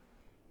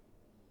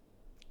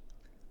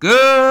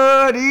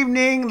Good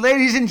evening,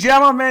 ladies and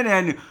gentlemen,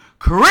 and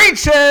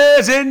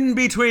creatures in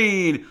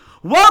between.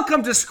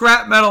 Welcome to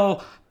Scrap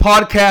Metal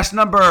Podcast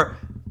number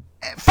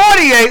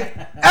 48,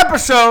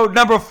 episode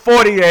number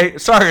 48.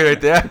 Sorry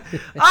right there.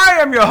 I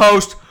am your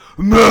host,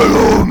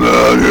 Metal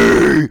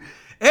Matty.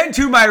 And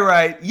to my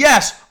right,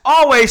 yes,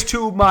 always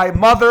to my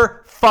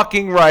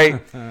motherfucking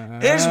right,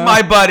 is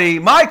my buddy,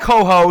 my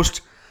co-host,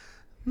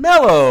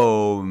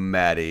 Mellow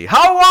Matty.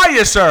 How are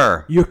you,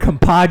 sir? Your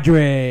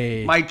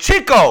compadre. My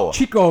Chico.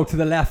 Chico to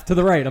the left, to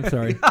the right. I'm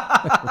sorry.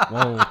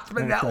 Whoa. It's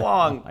been that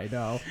long. I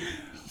know.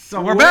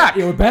 So we're back.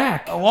 Yeah, we're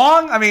back.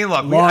 Long? I mean,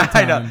 look. Long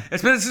I know. time.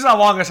 This is our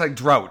longest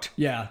drought.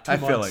 Yeah, 2 I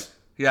months. feel like.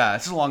 Yeah,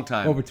 it's a long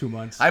time. Over 2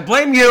 months. I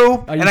blame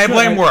you, and I should.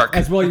 blame work.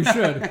 As well you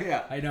should.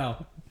 Yeah. I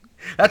know.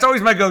 That's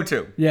always my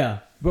go-to. Yeah,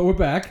 but we're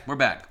back. We're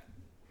back.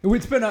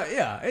 It's been life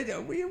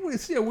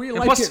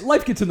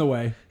gets in the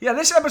way. Yeah,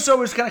 this episode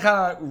was kind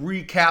of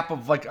recap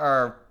of like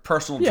our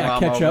personal drama.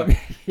 Catch up.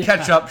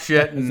 Catch up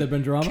shit. Has there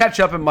been drama? Catch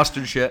up and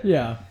mustard shit.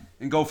 Yeah.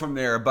 And go from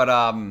there. But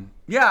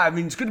yeah, I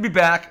mean, it's good to be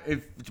back.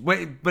 It's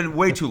been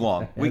way too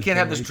long. We can't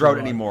have this drought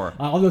anymore.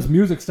 All this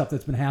music stuff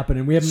that's been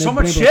happening. We haven't So been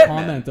much able shit, to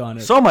comment man. on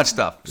it. So much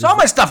stuff. So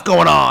much stuff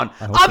going on.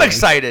 I'm so.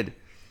 excited.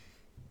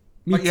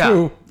 Me But yeah,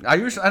 too.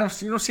 you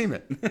don't seem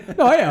it.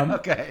 No, I am.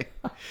 Okay.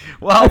 I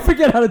Well,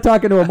 forget how to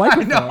talk into a I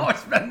microphone. know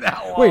it's been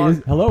that long.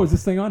 Wait, hello? Is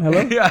this thing on?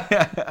 Hello?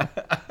 yeah.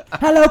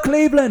 Hello,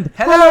 Cleveland.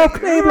 Hello,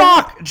 Cleveland.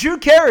 Rock, Drew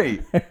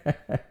Carey.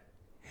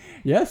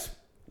 Yes,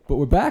 but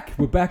we're back.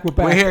 We're back.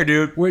 We're here,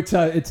 dude.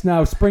 It's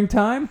now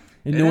springtime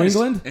in New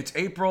England. It's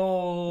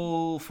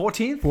April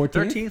 14th,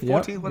 13th,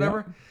 14th, yep,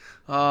 whatever.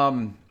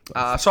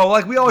 So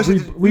like we always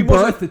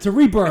Rebirth. It's a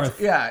rebirth.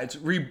 It's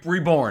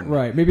reborn.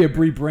 Right. Maybe a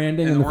rebranding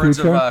In in the the words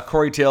future. of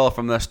Corey Taylor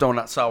from the Stone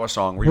Nut Sour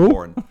song,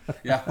 Reborn.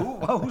 Yeah.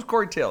 Who's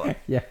Corey Taylor?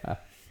 Yeah.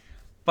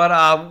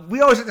 But we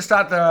always like to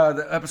start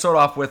the episode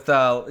off with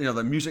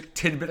the music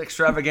tidbit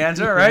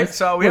extravaganza, right?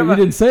 So we Well, you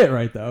didn't say it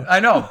right though. I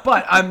know,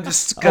 but I'm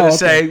just gonna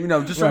say,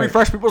 just to Right.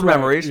 refresh people's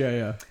memories.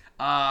 Yeah.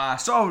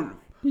 So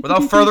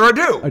without further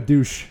ado, A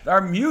douche.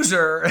 our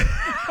muser.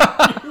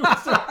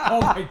 Oh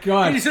my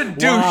God. He's a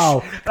douche.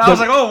 Wow. And I was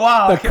like, oh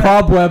wow. The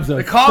cobwebs are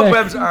The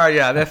cobwebs thick. are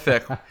they're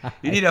thick.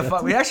 You need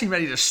we actually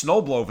might need a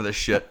snowblower for this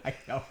shit. I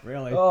know,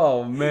 really.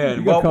 Oh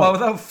man. got Well,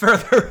 without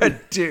further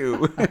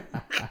ado,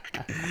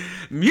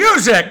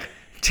 music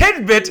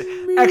tidbit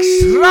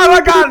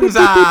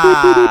extravaganza.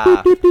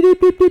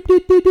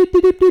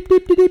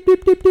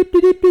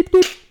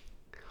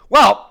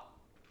 Well,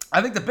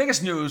 I think the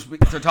biggest news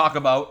to talk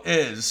about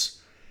is,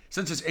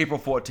 since it's April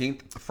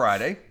 14th,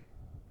 Friday,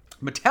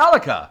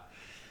 Metallica.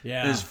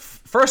 Yeah. His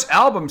first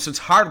album since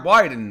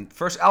Hardwired and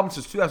first album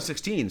since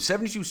 2016.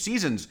 72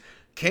 Seasons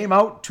came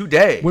out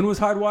today. When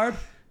was Hardwired?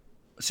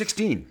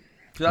 2016.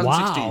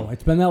 Wow,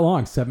 it's been that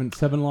long. Seven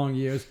long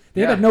years.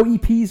 They Yeah. had no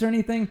EPs or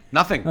anything?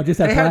 Nothing. No, just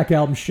that Black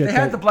Album shit. They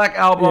had the Black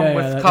Album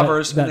with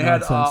covers, that and they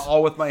had nonsense.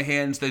 All With My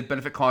Hands, the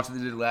benefit concert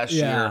they did last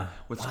year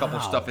with a couple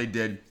of Wow. stuff they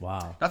did.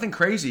 Wow. Nothing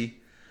crazy.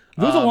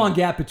 There was a long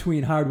gap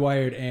between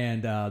Hardwired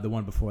and the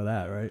one before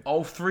that, right?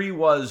 03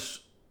 was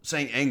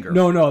Saint Anger.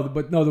 No, there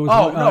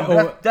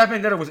was Death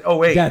Magnetic was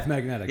 08. Death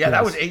Magnetic. Yeah,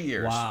 that yes. was 8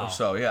 years Wow. or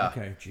so, yeah.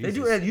 Okay, They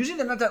do, Jesus. usually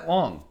they're not that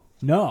long.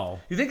 No.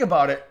 You think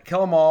about it,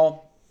 Kill 'Em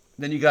All,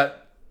 then you got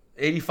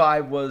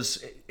 83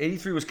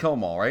 was Kill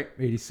 'Em All, right?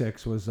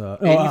 86 was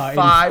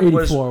 85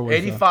 84 was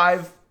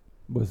 85,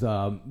 was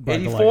Ride the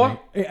 84?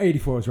 Lightning.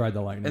 84 was Ride the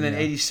Lightning. and then yeah.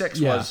 86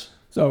 Yeah. was.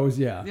 So it was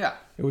Yeah.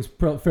 It was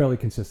fairly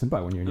consistent,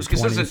 but when you're in It was your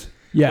 20s. consistent.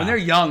 Yeah. When they're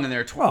young and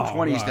they're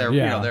 20s, God, they're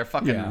yeah. they're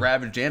fucking Yeah.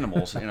 ravaged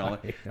animals.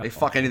 They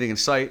fuck anything in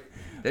sight.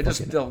 They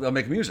just they'll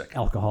make music.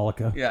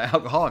 Alcoholica. Yeah,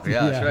 alcoholic.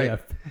 Yeah, that's right. Yeah.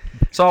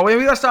 So we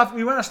want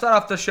to start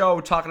off the show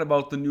talking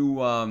about the new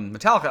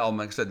Metallica album,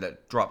 like I said,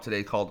 that dropped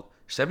today called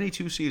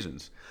 72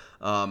 Seasons.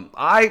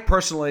 I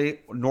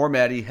personally, nor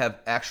Maddie, have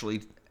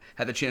actually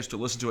had the chance to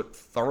listen to it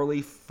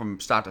thoroughly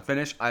from start to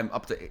finish. I'm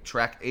up to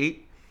track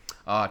 8,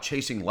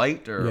 Chasing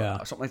Light, or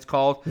something like it's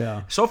called.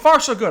 Yeah. So far,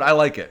 so good. I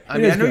like it. I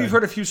mean, I know good. you've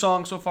heard a few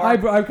songs so far.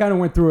 I kind of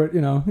went through it,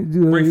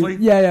 Briefly?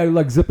 Yeah,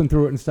 like zipping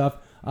through it and stuff.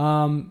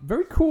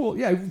 Very cool.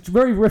 Yeah, it's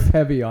very riff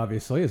heavy,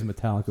 obviously, as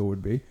Metallica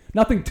would be.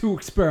 Nothing too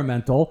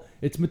experimental.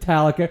 It's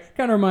Metallica.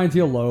 Kind of reminds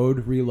you of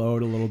Load,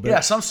 Reload a little bit.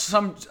 Yeah,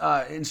 some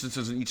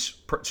instances in each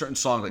certain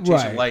song, like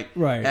Chasing Light,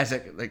 right. has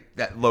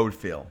that Load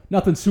feel.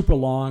 Nothing super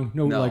long.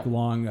 No. No. Like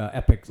long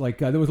epics. Like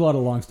there was a lot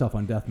of long stuff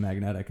on Death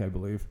Magnetic, I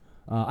believe.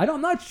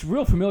 I'm not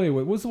real familiar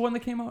with. What was the one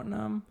that came out in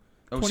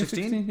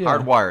 2016? Yeah.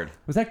 Hardwired.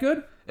 Was that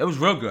good? It was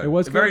real good. It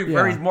was very, good?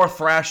 very Yeah. more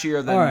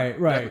thrashier than. All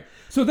right.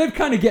 So they're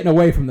kind of getting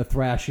away from the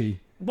thrashy.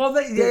 Well,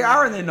 they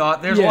are and they're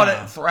not. There's a lot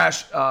Yeah. of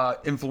thrash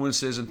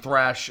influences and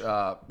thrash,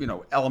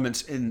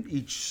 elements in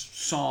each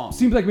song.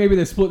 Seems like maybe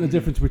they're splitting the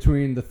difference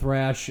between the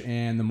thrash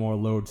and the more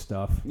Load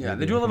stuff. Yeah, Maybe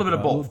they do a little bit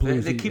of both. They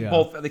bluesy, keep yeah.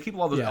 both. They keep a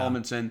lot of those Yeah.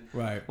 elements in.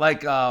 Right.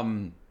 Like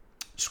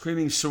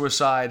Screaming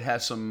Suicide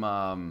has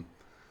some.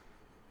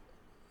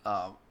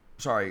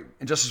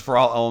 Injustice for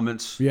All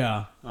elements.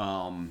 Yeah.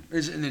 And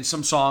then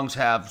some songs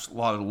have a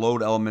lot of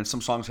Load elements.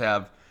 Some songs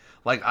have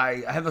Like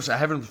I haven't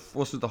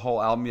listened to the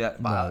whole album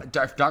yet. But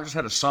Doctors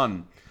Had a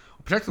Son,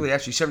 particularly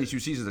actually 72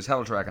 Seasons, the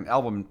title track, an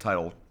album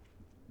title,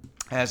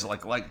 has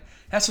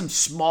has some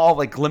small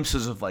like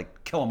glimpses of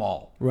like Kill 'Em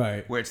All,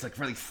 Right. Where it's like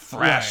really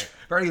thrash,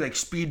 very like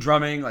speed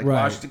drumming, like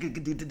Right. Lars.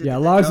 Yeah,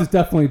 Lars has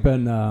definitely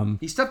been.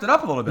 He stepped it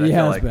up a little bit. He I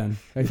feel has like. been.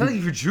 I feel like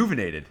he's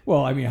rejuvenated.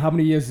 Well, I mean, how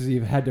many years has he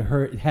had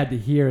to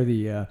hear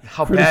the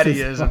How bad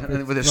he is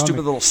criticism of with his drumming?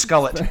 stupid little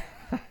skullet.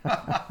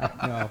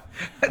 No.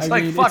 It's I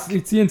like mean, fuck.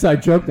 It's the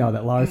inside joke now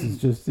that Lars is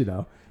just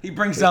He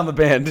brings down the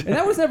band. and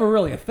that was never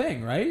really a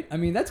thing, right? I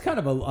mean, that's kind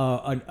of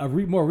a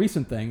more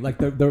recent thing, like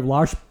the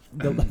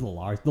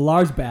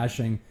Lars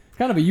bashing,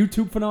 kind of a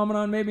YouTube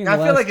phenomenon, maybe. In the I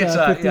feel last, like it's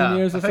 15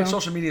 years I or think so.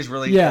 social media has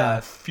really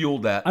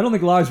fueled that. I don't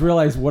think Lars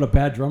realized what a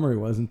bad drummer he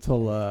was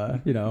until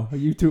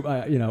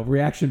YouTube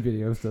reaction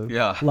videos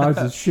to Lars'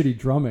 shitty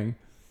drumming.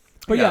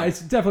 But yeah,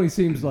 it definitely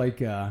seems like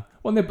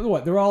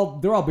they're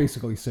all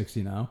basically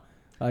 60 now.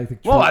 I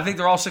think. I think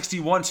they're all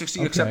 61, 60,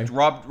 Okay. except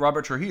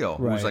Robert Trujillo,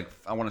 who's Right. like,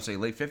 I want to say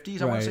late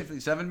 50s. I want to say Right.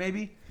 57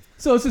 maybe.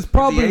 So this is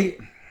probably. 58?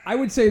 I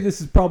would say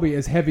this is probably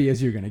as heavy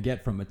as you're going to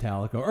get from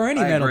Metallica or any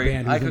I metal agree.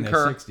 band I who's in their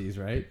concur. 60s,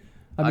 right?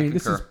 I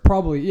This is concur.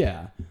 probably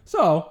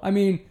So I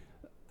mean,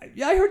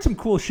 I heard some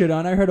cool shit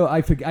on.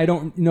 I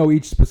don't know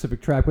each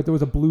specific track, but there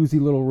was a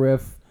bluesy little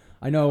riff.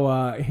 I know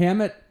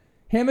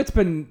Hammett's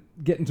been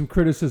getting some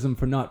criticism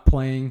for not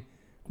playing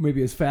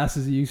maybe as fast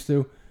as he used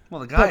to. Well,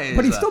 the guy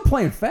but is. he's still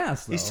playing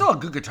fast, though. He's still a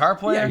good guitar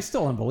player. Yeah, he's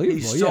still unbelievable.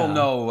 He's still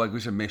yeah. like we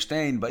said,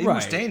 Mustaine, but even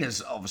Right. Mustaine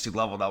has obviously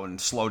leveled out and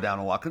slowed down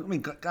a lot. I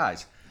mean,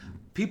 guys,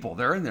 people,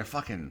 they're in their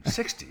fucking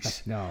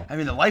 60s. No. I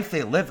mean, the life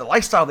they lived, the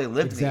lifestyle they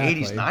lived Exactly.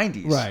 in the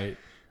 80s, 90s. Right.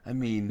 I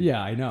mean,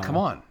 Yeah, I know. Come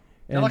on.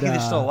 They're And, lucky they're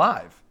still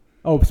alive.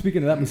 Oh,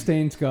 speaking of that,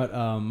 Mustaine's got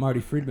Marty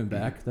Friedman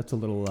back. That's a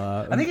little.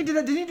 I think he did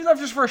that. Didn't he do that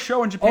just for a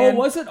show in Japan? Oh,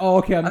 was it? Oh,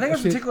 okay. I think it was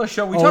a particular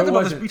show. We Oh, talked it about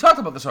this. wasn't. We talked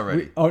about this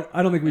already.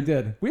 I don't think we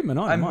did. We haven't been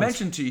on. I in months.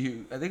 mentioned to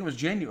you, I think it was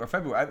January or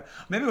February.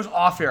 Maybe it was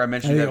off air. I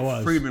mentioned I that think it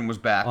was. Friedman was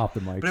back. Off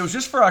the mics. But it was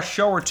just for a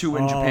show or two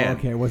in Japan.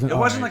 okay, it wasn't- It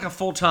all wasn't right. like a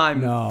full time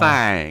No.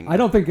 thing. I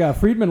don't think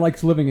Friedman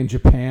likes living in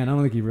Japan. I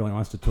don't think he really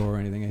wants to tour or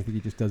anything. I think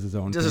he just does his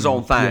own. Does his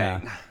own thing. Yeah.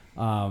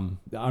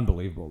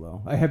 Unbelievable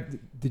though.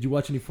 Did you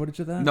watch any footage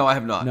of that? No, I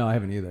have not. No, I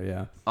haven't either.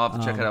 Yeah. I'll have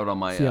to check it out on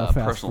my See how fast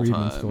personal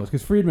Friedman time. still is,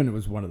 because Friedman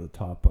was one of the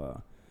top.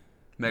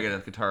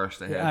 Megadeth guitarist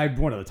they had.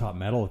 One of the top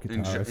metal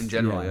guitarists in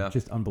general, yeah.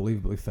 Just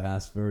unbelievably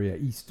fast, very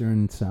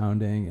Eastern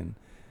sounding, and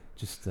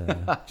just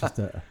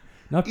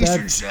not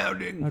Eastern bad.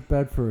 sounding. Not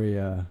bad for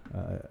a.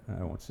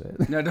 I won't say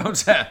it. No, don't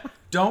say it.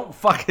 Don't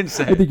fucking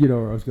say I it. think you know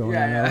where I was going. on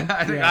Yeah,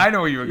 that. I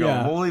know where you were going.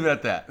 Yeah. We'll leave it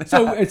at that.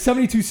 So at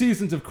 72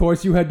 seasons, of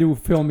course, you had to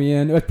fill me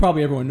in.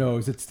 Probably everyone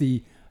knows it's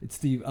the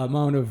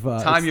amount of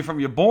time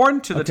you're born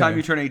to the Okay. time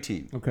you turn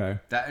 18. Okay.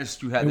 That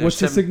is, you had. And there's what's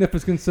the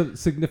seven-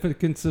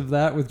 significance of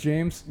that with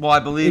James? Well, I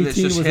believe it's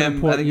 18 just was an him. I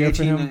important think year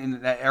for 18 him?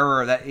 in that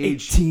era, that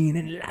age. 18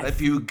 in life.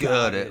 If you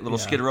got good, it. a little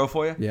Yeah. Skid Row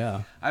for you.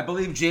 Yeah. I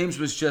believe James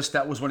was just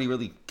that was when he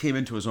really came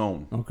into his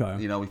own. Okay.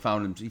 You know, he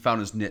found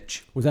his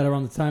niche. Was that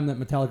around the time that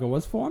Metallica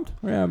was formed?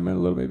 Yeah, a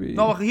little maybe.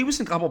 No, he was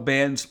in a couple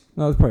bands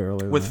No, it was probably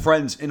earlier. with than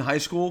friends in high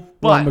school.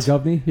 that. Ron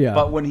McGovney. Yeah.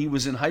 But when he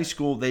was in high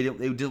school, they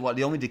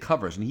only did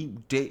covers,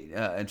 and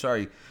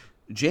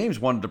James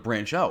wanted to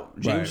branch out.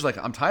 James Right. was like,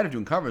 I'm tired of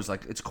doing covers.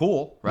 Like, it's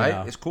cool, right?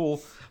 Yeah. It's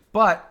cool,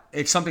 but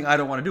it's something I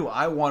don't want to do.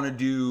 I want to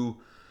do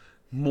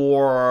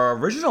more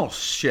original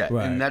shit,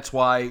 Right. and that's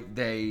why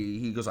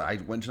he goes. I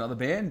went to another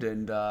band,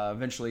 and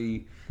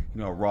eventually,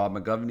 Rob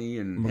McGovney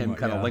and him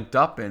kind of yeah. linked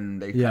up,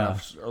 and they kind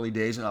of early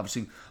days, and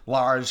obviously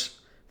Lars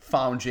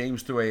found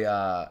James through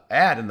a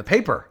ad in the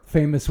paper.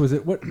 Famous, was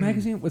it, what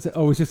magazine was it?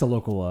 Oh, it was just a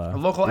local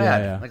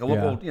Ad, like a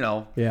local,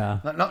 Yeah.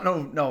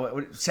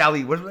 No,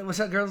 Sally. What's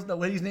that girl's, the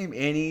lady's name?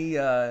 Annie,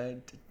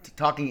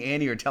 talking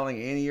Annie or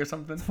telling Annie or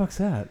something. What the fuck's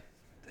that?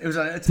 It was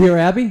on Dear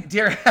Abby?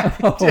 Dear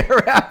Abby,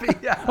 Dear Abby.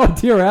 Yeah. Oh,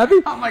 Dear Abby?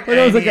 I'm like, Well,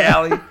 that was Annie, like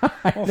Allie.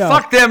 Well, No.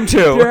 fuck them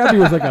too. Dear Abby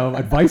was like an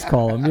advice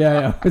column.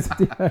 Yeah.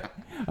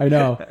 I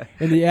know.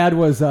 And the ad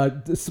was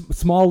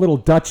small little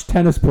Dutch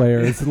tennis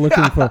players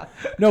looking for.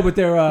 No, but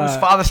they're. His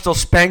father still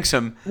spanks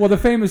him. Well, the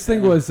famous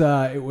thing was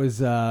it was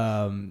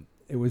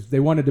they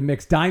wanted to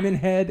mix Diamond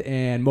Head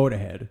and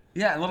Motorhead.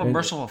 Yeah, a little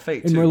merciful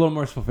fate And too. a little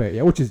Merciful Fate,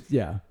 yeah, which is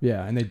yeah,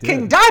 and they did.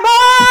 King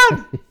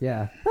Diamond.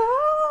 Yeah.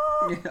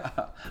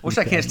 Which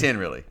I can't stand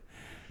really.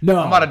 No,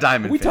 I'm not a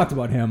Diamond We fan. talked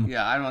about him.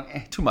 Yeah, I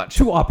don't. Too much.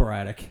 Too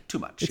operatic. Too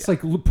much. It's yeah.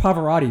 like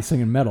Pavarotti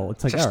singing metal.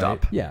 It's like, Just all right,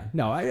 stop. yeah.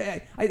 No,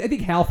 I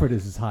think Halford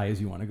is as high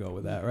as you want to go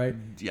with that, right?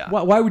 Yeah.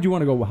 Why would you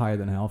want to go higher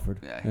than Halford?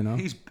 Yeah, You know?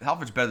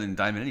 Halford's better than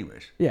Diamond,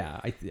 anyways. Yeah,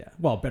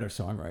 Well, better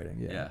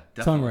songwriting. Yeah. Yeah,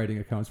 definitely.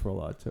 Songwriting accounts for a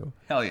lot too.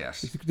 Hell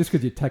yes. Just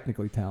because you're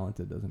technically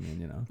talented doesn't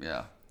mean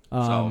Yeah.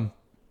 Um,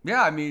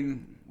 Yeah, I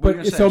mean, what But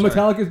are you so gonna say?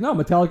 I'm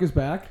sorry. Metallica's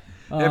back.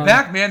 They're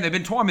back, man. They've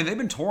been torn. I mean, they've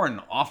been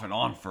torn off and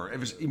on for it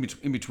was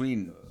in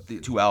between the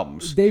two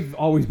albums. They've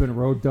always been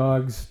road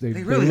dogs. They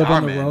really live are,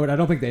 on the man. road. I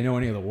don't think they know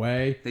any other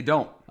way. They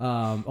don't.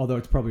 Although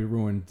it's probably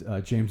ruined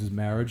James's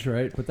marriage,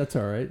 right? But that's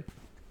all right.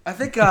 I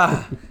think.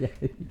 Yeah,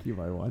 you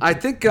might want. I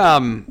think.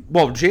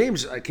 Well,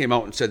 James came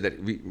out and said that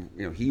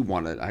he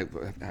wanted.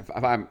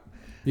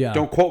 Yeah.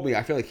 Don't quote me.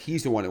 I feel like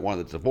he's the one that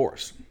wanted the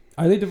divorce.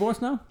 Are they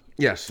divorced now?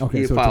 Yes. Okay,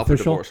 he so filed it's for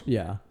official. divorce.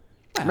 Yeah.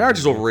 Marriage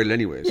is overrated,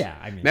 anyways. Yeah,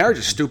 I mean, marriage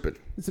is stupid.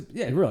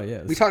 Yeah, it really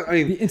is.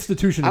 The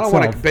institution I don't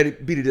itself. want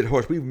to beat a dead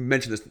horse. We've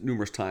mentioned this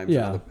numerous times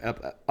Yeah. in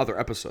other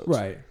episodes.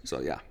 Right. So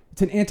yeah.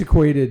 It's an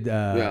antiquated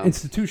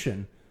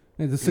institution.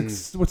 And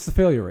what's the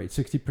failure rate?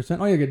 60%.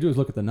 All you gotta do is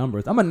look at the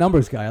numbers. I'm a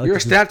numbers guy. You're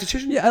a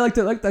statistician? Yeah, I like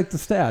the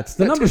stats.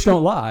 The numbers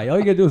don't lie. All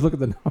you gotta do is look at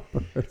the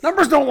numbers.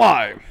 Numbers don't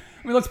lie.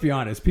 I mean, let's be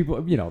honest. People,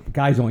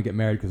 guys only get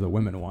married because the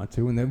women want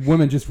to, and the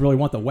women just really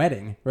want the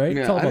wedding, right?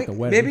 Yeah, It's all about the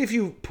wedding. Maybe if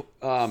you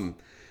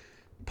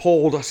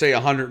polled, say,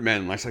 100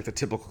 men, that's like the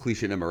typical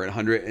cliche number, right?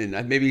 100,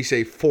 and maybe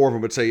say 4 of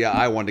them would say, "Yeah,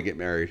 I wanted to get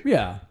married."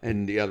 Yeah.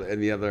 And the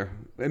other,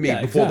 before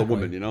exactly. the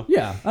woman,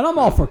 Yeah, and I'm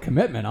all for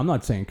commitment. I'm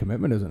not saying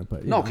commitment isn't,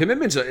 but No,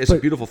 commitment's a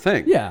beautiful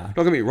thing. Yeah.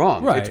 Don't get me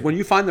wrong. Right. It's when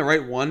you find the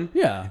right one.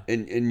 Yeah.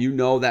 And you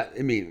know that.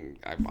 I mean,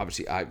 I've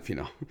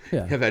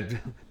Yeah. have had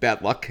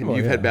bad luck, and Well,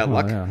 you've yeah. had bad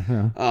Well, luck.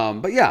 yeah.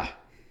 But yeah.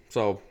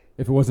 So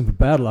If it wasn't for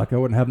bad luck, I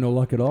wouldn't have no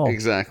luck at all.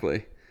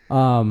 exactly.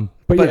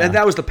 But yeah, And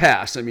that was the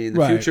past. I mean, the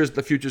Right.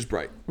 future's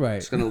bright. Right.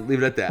 Just gonna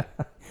leave it at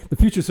that. the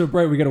future's so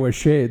bright we got to wear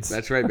shades.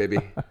 That's right, baby.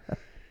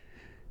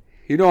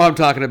 You know what I'm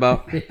talking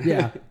about.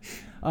 Yeah.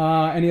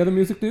 Any other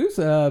music news?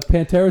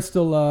 Pantera's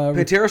still.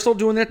 Pantera's still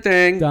doing their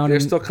thing. Down They're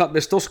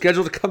in- still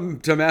scheduled to come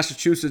to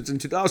Massachusetts in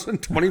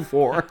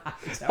 2024.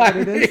 Is that what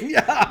it is?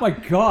 Yeah. Oh my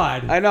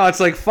God. I know, it's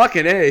like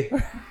fucking A.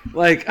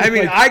 Like,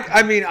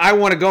 I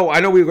want to go. I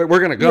know we're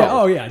gonna go. Yeah,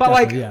 oh, yeah, But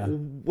like, definitely,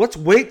 yeah. let's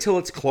wait till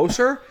it's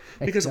closer.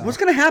 Because know. what's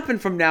going to happen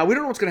from now? We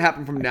don't know what's going to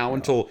happen from now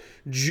until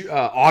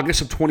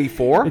August of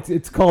 24.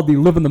 It's called the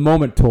Live in the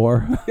Moment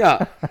tour.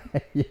 Yeah.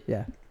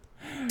 yeah.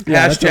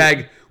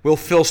 Hashtag will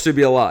Phil still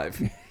be alive?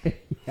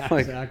 Yeah,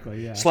 Like,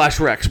 exactly. Yeah. / Rex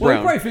Well, he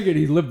Brown. probably figured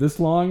he lived this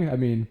long. I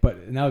mean,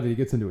 but now that he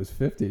gets into his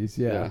 50s,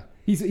 yeah.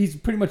 He's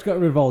pretty much got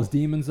rid of all his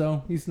demons,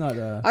 though. He's not.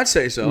 I'd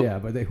say so. Yeah,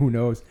 but who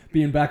knows?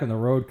 Being back on the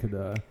road could.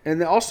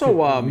 And then also,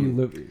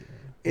 relive.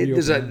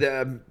 there's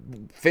a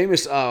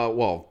famous,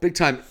 big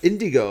time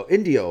Indio,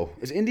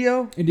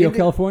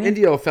 California?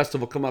 Indio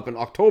festival come up in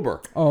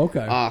October. Oh,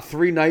 okay.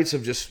 3 nights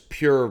of just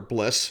pure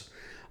bliss.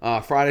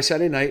 Friday,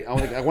 Saturday night.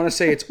 I want to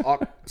say it's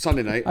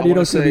Sunday night. How do you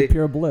know it's going to be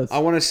pure bliss? I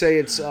want to say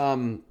it's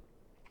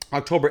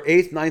October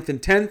 8th, 9th,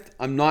 and 10th.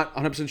 I'm not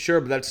 100% sure,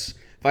 but that's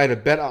if I had a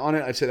bet on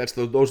it, I'd say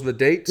those are the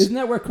dates. Isn't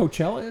that where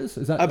Coachella is?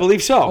 Is that? I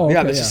believe so. Oh, okay,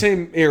 yeah, it's the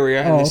same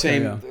area and the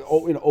same yeah.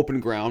 open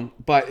ground.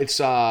 But it's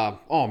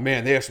oh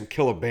man, they have some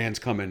killer bands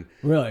coming.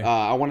 Really?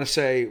 I want to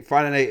say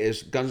Friday night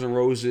is Guns N'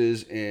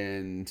 Roses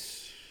and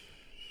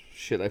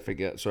shit, I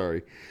forget.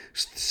 Sorry.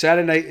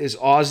 Saturday night is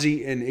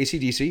Ozzy and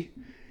AC/DC.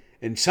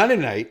 And Sunday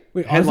night,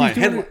 Wait, Ozzy's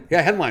doing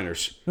it?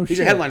 headliners. No These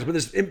shit. are headliners, but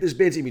there's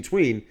bands in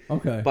between.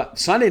 Okay. But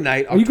Sunday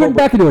night, Are you going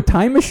back into a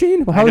time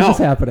machine? How is this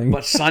happening?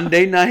 But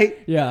Sunday night,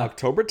 Yeah.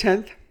 October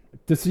 10th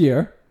This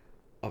year,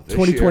 of this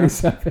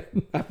 2027.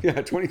 year, yeah,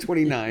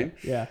 2029.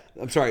 Yeah.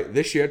 I'm sorry,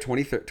 this year,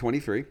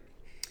 2023,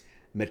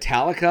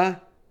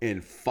 Metallica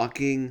and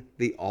fucking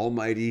the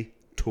almighty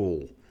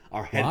Tool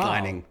are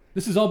headlining. Wow.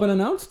 This has all been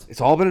announced?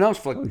 It's all been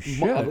announced for like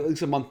shit. at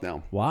least a month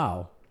now.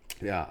 Wow.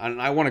 Yeah,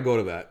 and I want to go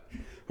to that.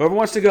 Whoever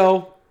wants to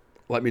go,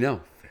 let me know.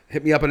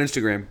 Hit me up on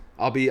Instagram.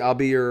 I'll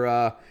be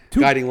your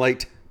guiding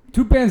light.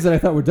 2 bands that I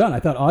thought were done.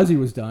 I thought Ozzy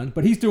was done,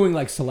 but he's doing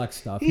like select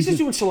stuff. He's just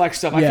doing select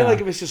stuff. I Yeah. feel like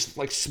if it's just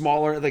like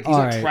smaller, like he's All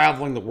like right.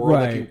 traveling the world,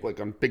 Right. like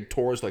on big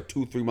tours, like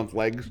 2-3 month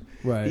legs.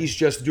 Right. He's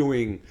just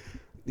doing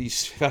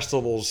these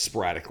festivals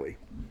sporadically.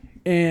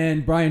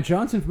 And Brian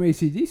Johnson from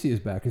AC/DC is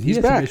back because he He's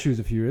had back. some issues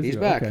a few years He's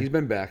ago. back. Okay. He's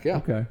been back. Yeah.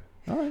 Okay.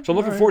 All right. So I'm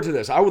looking forward to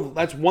this.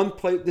 That's one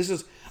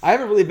place. I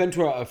haven't really been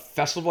to a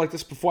festival like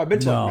this before. I've been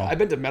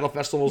to metal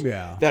festivals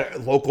that are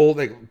local.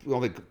 They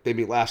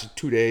maybe last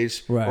 2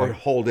 days Right. or a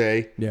whole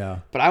day. Yeah.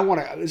 But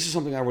this is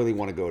something I really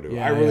want to go to.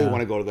 Yeah, I really yeah.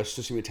 want to go to this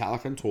to see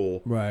Metallica and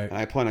Tool. Right. And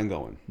I plan on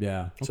going.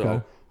 Yeah. Okay.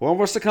 So whoever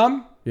wants to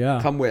come, yeah.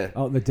 come with.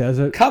 Out in the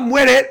desert. Come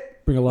with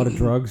it. Bring a lot of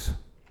drugs.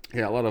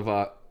 Yeah, a lot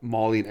of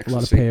Molly and A lot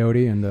of ecstasy.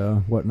 peyote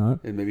and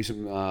whatnot. And maybe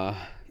some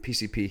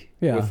PCP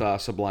Yeah.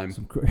 with Sublime.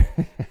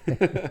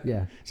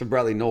 Yeah. Some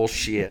Bradley Knowles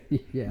shit.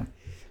 Yeah.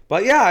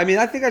 But yeah, I mean,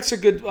 I think that's a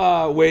good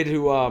way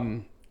to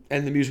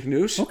end the music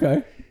news.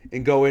 Okay.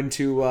 And go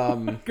into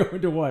Go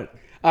into what?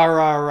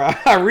 our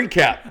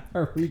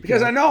recap.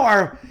 Because I know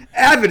our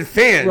avid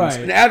fans Right.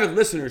 and avid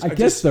listeners I are guess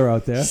just they're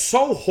out there.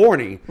 so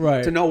horny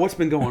Right. to know what's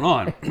been going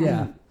on.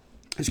 Yeah.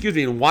 Excuse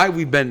me, and why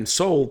we've been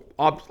so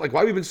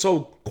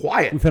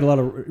quiet. We've had a lot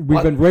of.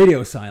 We've been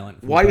radio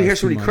silent. for Why the do you hear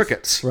past so few many months.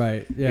 crickets?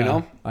 Right. Yeah. You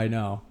know? I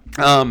know.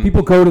 Um,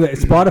 People go to the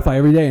Spotify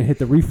every day and hit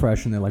the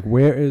refresh, and they're like,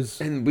 "Where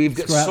is?" and we've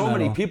got Scrap so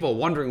many metal? people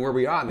wondering where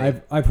we are.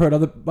 And I've heard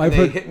other. I've they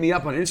heard hit me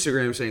up on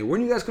Instagram saying,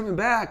 "When are you guys coming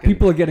back?" And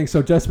people are getting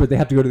so desperate they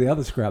have to go to the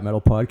other scrap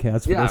metal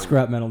podcast for Yeah. their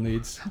scrap metal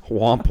needs.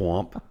 womp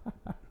womp.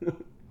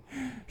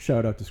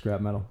 Shout out to scrap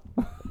metal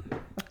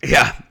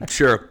Yeah,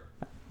 sure.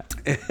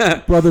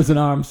 brothers in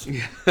arms.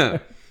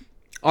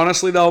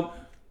 Honestly, though,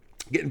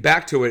 getting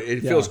back to it,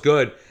 it Yeah. feels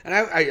good. And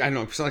I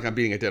know it's not like I'm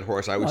beating a dead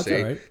horse. I would That's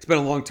say all right. it's been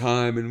a long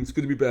time and it's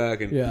good to be back.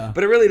 And Yeah.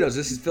 but it really does.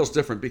 This feels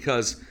different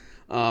because,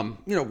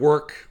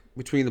 work,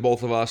 between the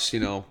both of us,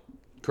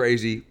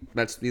 crazy.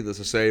 That's needless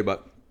to say,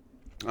 but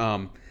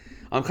I'm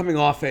coming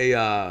off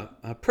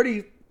a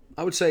pretty,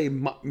 I would say,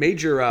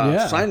 major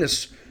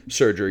sinus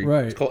surgery.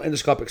 Right. It's called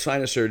endoscopic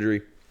sinus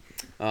surgery.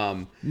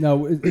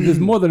 No, there's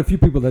more than a few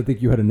people that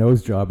think you had a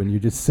nose job, and you're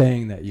just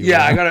saying that you.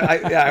 Yeah,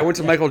 I went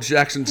to Michael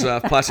Jackson's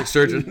plastic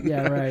surgeon.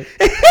 Yeah, right.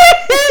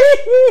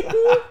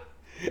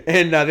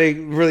 And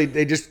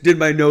they just did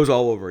my nose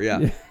all over.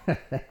 Yeah,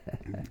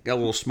 got a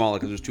little smaller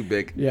because it was too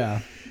big.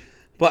 Yeah.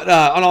 But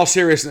on all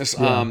seriousness,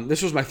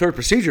 this was my third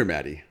procedure,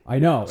 Maddie. I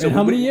know. So and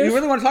how many years? You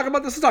really want to talk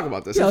about this? Let's talk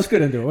about this. Yeah, let's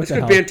get into it. What It's the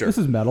good hell? banter. This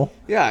is metal.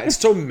 Yeah, it's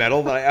so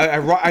metal that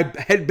I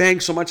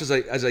headbanged so much as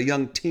a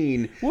young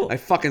teen. Well, I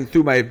fucking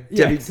threw my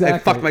I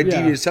fucked my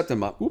deviated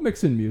septum up. We'll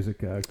mix in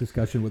music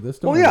discussion with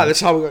this. Well, yeah,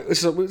 that's how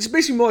it's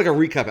basically more like a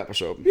recap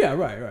episode. Yeah,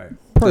 right.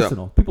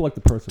 Personal. People like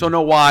the personal. Don't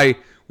know why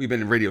we've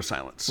been in radio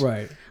silence.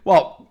 Right.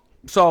 Well,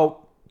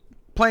 so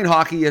playing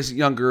hockey as a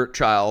younger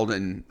child,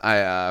 and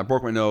I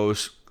broke my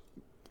nose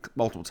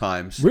multiple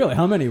times. Really?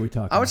 How many are we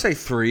talking? I would say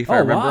 3 if I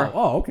remember. Wow.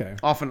 Oh, okay.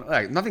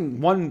 Often,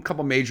 nothing. One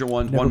couple major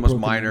ones. Never one was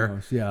broken minor. my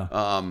nose,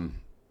 yeah.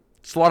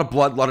 It's a lot of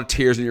blood, a lot of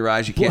tears in your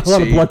eyes. You can't A lot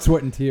see. of blood,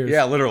 sweat, and tears.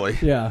 Yeah, literally.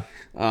 Yeah.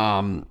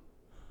 And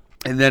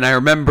then I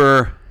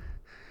remember.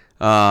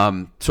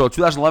 So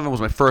 2011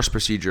 was my first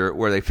procedure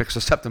where they fixed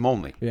the septum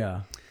only.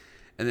 Yeah.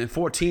 And then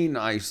 14,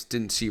 I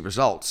didn't see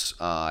results.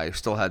 I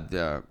still had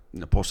the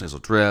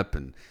postnasal drip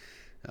and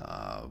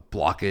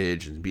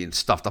blockage and being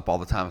stuffed up all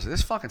the time. I was like,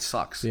 this fucking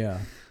sucks. Yeah.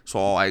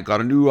 So I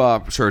got a new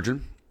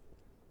surgeon,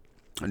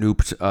 a new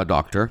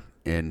doctor,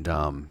 and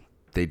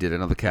they did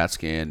another CAT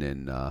scan,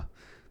 and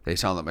they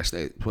found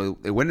that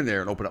they went in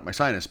there and opened up my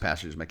sinus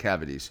passages, my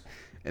cavities,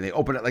 and they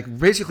opened it like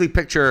basically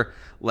picture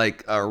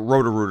like a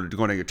Roto-Rooter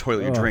going to your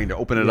toilet, your drain to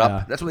open it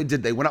up. That's what they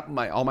did. They went up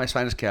all my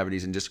sinus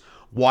cavities and just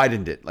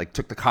widened it, like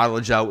took the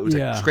cartilage out. It was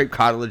like scrape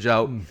cartilage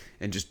out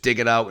and just dig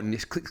it out and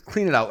just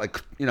clean it out, like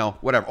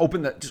whatever.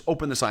 Just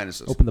open the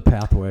sinuses. Open the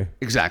pathway.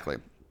 Exactly.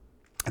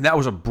 And that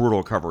was a brutal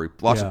recovery.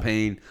 Lots of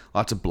pain,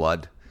 lots of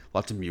blood,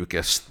 lots of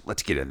mucus.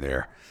 Let's get in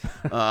there.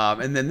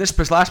 And then this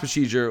last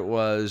procedure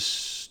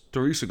was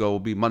 3 weeks ago. Will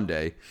be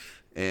Monday,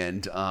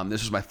 and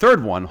this was my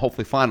third one,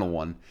 hopefully final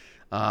one.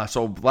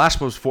 So last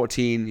one was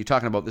 14. You're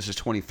talking about this is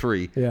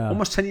 23. Yeah.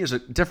 Almost 10 years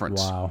of difference.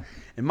 Wow.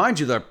 And mind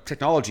you, the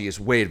technology is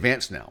way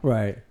advanced now.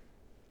 Right.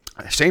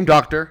 Same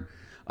doctor.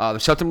 The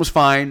septum was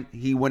fine.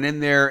 He went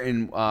in there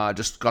and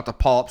just got the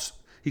polyps.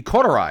 He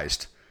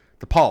cauterized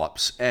the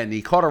polyps, and he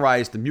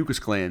cauterized the mucus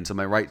glands in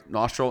my right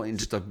nostril and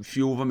just a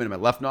few of them in my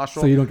left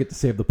nostril. So you don't get to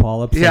save the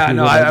polyps? Yeah, like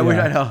no, I wish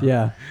I know.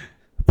 Yeah.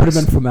 Put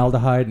them in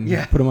formaldehyde and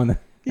put them on the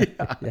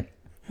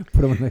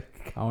put them on the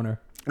counter.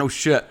 No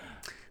shit.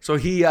 So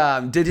he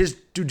did his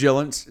due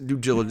diligence.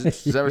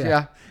 Is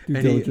that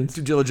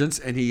due diligence,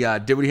 and he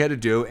did what he had to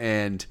do,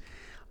 and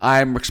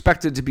I'm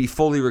expected to be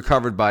fully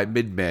recovered by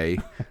mid-May.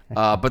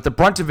 But the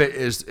brunt of it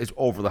is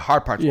over. The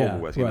hard part's over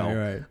with.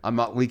 Right. I'm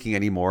not leaking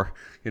anymore.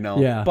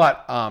 Yeah.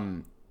 But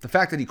the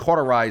fact that he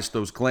cauterized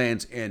those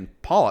glands and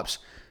polyps,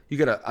 you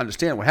got to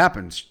understand what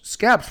happens.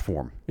 Scabs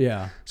form.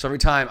 Yeah. So every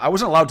time, I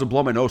wasn't allowed to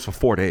blow my nose for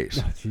 4 days.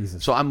 Oh,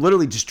 Jesus. So I'm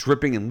literally just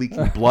dripping and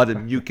leaking blood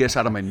and mucus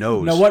out of my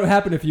nose. Now, what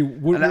happened if you...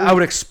 And I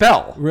would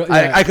expel.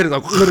 I could go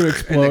literally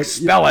explode. and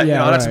expel it. Yeah,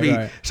 Not to be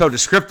so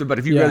descriptive, but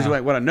if you guys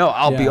want to know,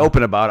 I'll be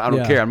open about it. I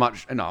don't care. I'm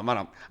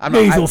not.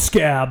 Nasal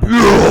scab.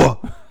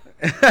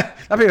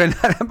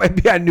 That might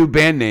be a new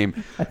band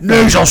name.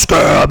 Nasal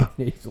scab.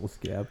 Nasal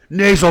scab.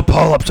 Nasal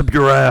polyps up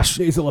your ass.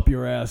 Nasal up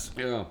your ass.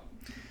 Yeah.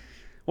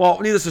 Well,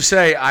 needless to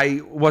say, I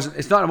wasn't.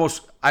 It's not the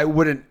most. I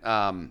wouldn't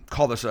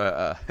call this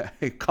a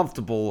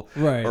comfortable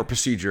or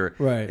procedure.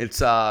 Right. It's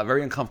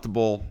very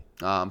uncomfortable.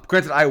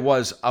 Granted, I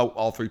was out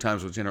all 3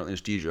 times with general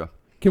anesthesia.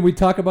 Can we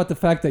talk about the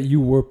fact that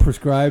you were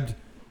prescribed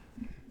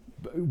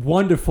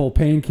wonderful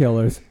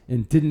painkillers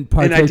and didn't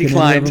partake And I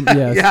declined. in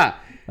any of them? Yes.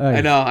 Yeah.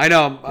 I know.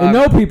 And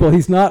no, people,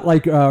 he's not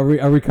like a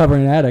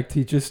recovering addict.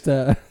 He just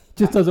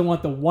doesn't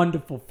want the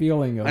wonderful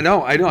feeling of. I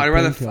know. I'd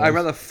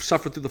rather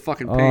suffer through the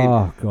fucking pain.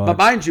 Oh, God. But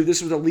mind you,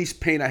 this was the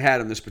least pain I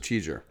had in this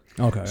procedure.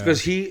 Okay.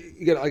 Because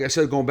like I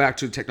said, going back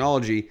to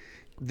technology,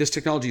 this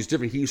technology is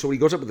different. So when he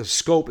goes up with a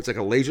scope, it's like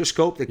a laser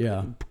scope that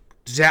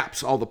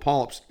zaps all the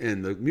polyps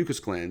in the mucus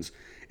glands.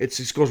 It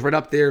just goes right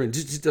up there and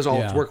just does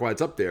all its work while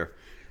it's up there.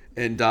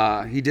 And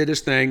he did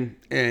his thing,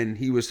 and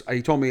he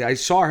told me, I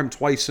saw him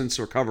twice since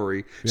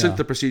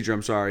the procedure,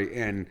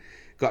 and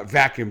got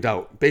vacuumed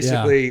out.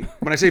 Basically,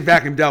 when I say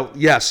vacuumed out,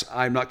 yes,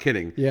 I'm not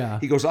kidding. Yeah.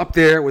 He goes up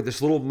there with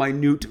this little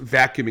minute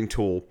vacuuming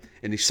tool,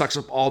 and he sucks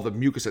up all the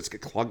mucus that's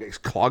clogged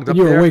up there.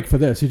 You're awake for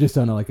this. You just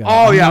don't know like a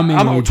I'm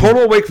a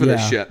total awake for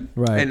this shit.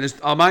 Right.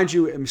 And mind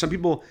you, some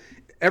people,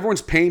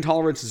 everyone's pain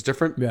tolerance is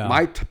different. Yeah.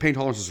 My pain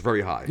tolerance is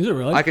very high. Is it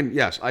really? I can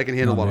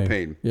handle a lot of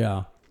pain.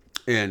 Yeah.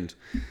 And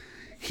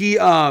he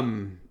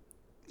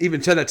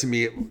even said that to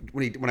me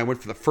when I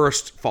went for the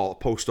first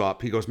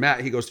post-op. He goes,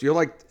 Matt, you're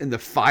like in the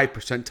 5th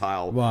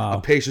percentile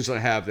of patients that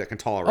I have that can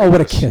tolerate. Oh, what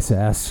a this. kiss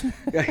ass.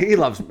 Yeah, he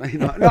loves me.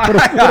 What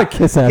a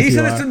kiss ass. He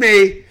said this to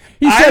me.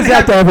 He says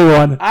that to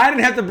everyone. I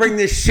didn't have to bring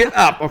this shit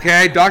up,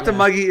 okay? Dr.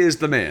 Muggy is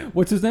the man.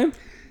 What's his name?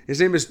 His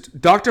name is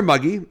Dr.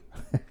 Muggy.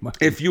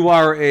 If you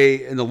are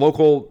in the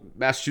local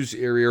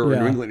Massachusetts area or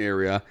New England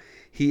area,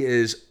 he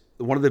is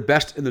one of the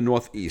best in the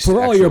Northeast.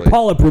 For all your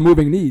polyp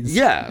removing needs.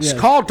 Yes,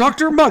 call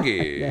Dr.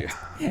 Muggy.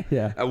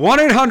 Yeah. At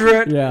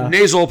 1-800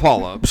 nasal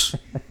polyps.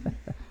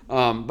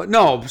 But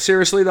no,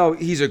 seriously though,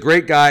 he's a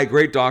great guy,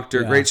 great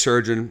doctor, great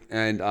surgeon,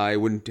 and I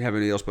wouldn't have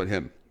anybody else but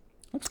him.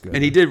 That's good.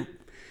 And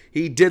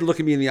he did look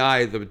at me in the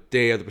eye the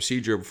day of the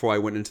procedure before I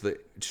went into the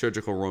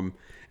surgical room,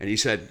 and he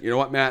said, "You know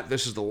what, Matt?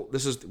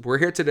 We're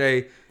here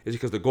today is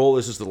because the goal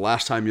is the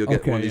last time you'll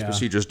get one of these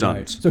procedures done."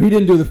 Right. So he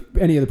didn't do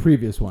any of the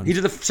previous ones. He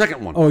did the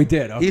second one. Oh, he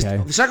did. Okay.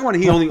 The second one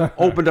he only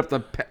opened up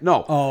the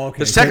Oh, okay.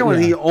 The second one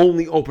he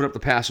only opened up the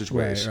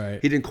passageways. Right.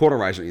 He didn't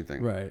cauterize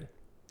anything. Right.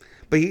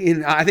 But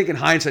I think in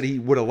hindsight, he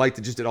would have liked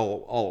to just did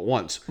all at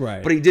once.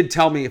 Right. But he did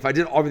tell me if I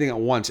did everything at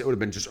once, it would have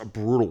been just a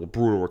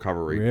brutal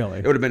recovery. Really?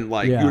 It would have been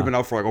like you would have been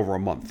out for like over a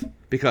month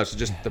because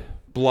just the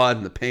blood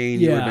and the pain.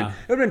 Yeah.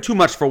 It would have been too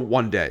much for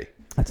one day.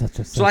 That's such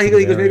a So he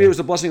goes, maybe it was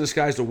a blessing in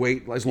disguise to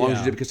wait as long as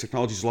you did because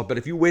technology is a lot better.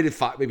 If you waited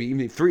 5, maybe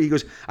even 3, he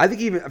goes, I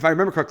think even if I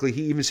remember correctly,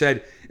 he even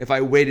said if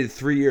I waited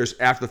 3 years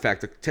after the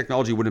fact, the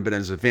technology wouldn't have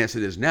been as advanced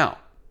as it is now.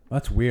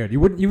 That's weird. You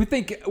would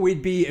think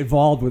we'd be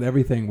involved with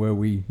everything where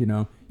we,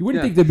 you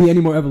wouldn't think there'd be any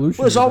more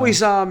evolution. Well, there's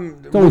always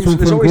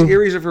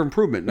areas of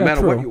improvement, no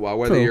matter what you are.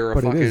 Whether you're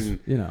a fucking,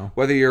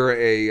 whether you're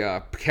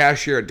a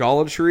cashier at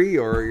Dollar Tree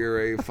or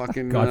you're a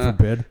fucking God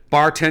forbid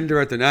bartender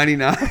at the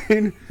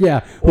 99,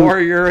 or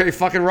or you're a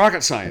fucking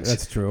rocket science.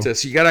 That's true. So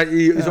you gotta.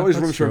 There's always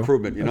room for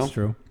improvement. You know. That's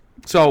true.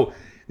 So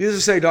needless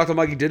to say, Dr.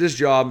 Muggy did his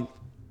job.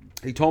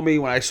 He told me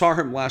when I saw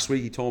him last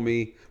week. He told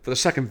me for the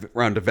second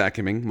round of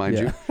vacuuming, mind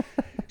you.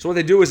 So what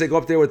they do is they go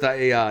up there with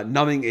a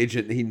numbing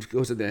agent. And he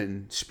goes in there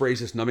and sprays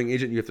this numbing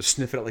agent. And you have to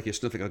sniff it out like you're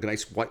sniffing like a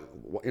nice white,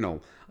 a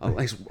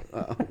nice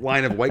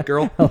line of white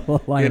girl. A little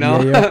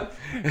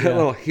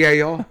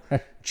yayo.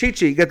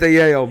 Chi-Chi, you got the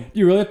yayo.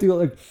 You really have to go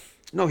like.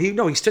 No,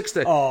 he sticks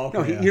the. Oh,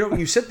 okay,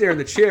 you sit there in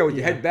the chair with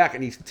your head back,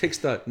 and he takes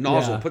the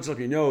nozzle, puts it up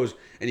your nose,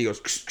 and he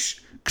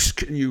goes,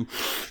 and you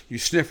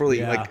sniff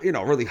really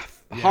really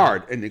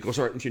hard, and it goes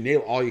right into your nail,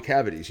 all your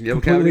cavities. You nail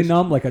Completely cavities.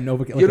 numb, like a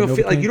Novocaine.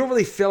 You don't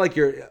really feel like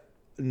you're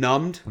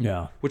numbed,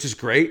 which is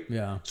great.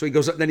 Yeah. So he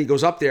goes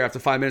up there after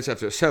 5 minutes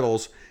after it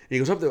settles, and he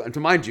goes up there, and to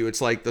mind you, it's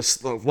like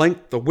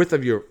the width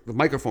of the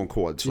microphone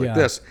cords, like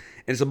this,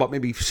 and it's about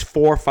maybe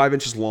 4 or 5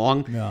 inches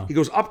long. Yeah. He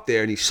goes up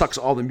there and he sucks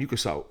all the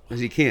mucus out as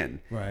he can.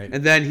 Right.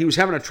 And then he was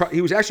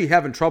actually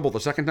having trouble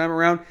the second time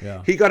around.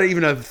 Yeah. He got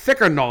even a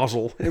thicker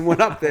nozzle and went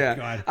up there.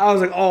 God. I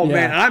was like, oh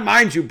man, and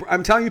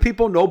I'm telling you,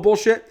 people, no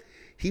bullshit.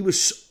 He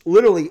was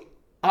literally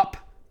up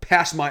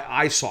past my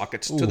eye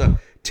sockets to the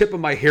tip of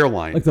my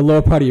hairline. Like the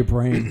lower part of your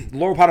brain.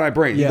 Lower part of my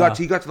brain. Yeah.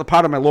 He got to the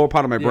part of my lower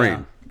part of my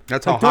brain.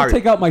 That's how hard. Don't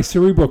take out my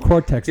cerebral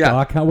cortex,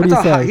 Doc. What do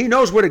you say? He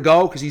knows where to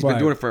go because he's been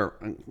doing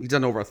it he's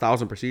done over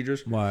 1,000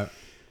 procedures. Right.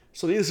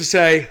 So needless to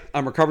say,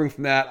 I'm recovering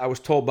from that. I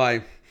was told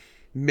by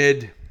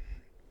mid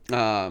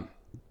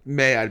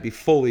May I'd be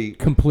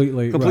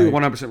completely right.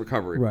 100%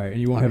 recovery. Right,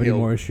 and you won't have any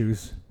more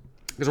issues.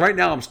 Because right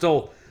now I'm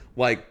still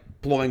like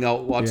blowing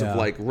out lots of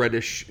like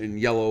reddish and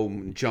yellow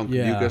and junk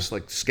mucus,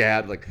 like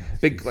scab, like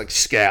big like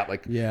scat,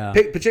 like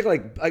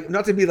particularly like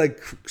not to be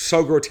like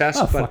so grotesque,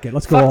 but fuck it.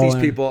 Let's go all these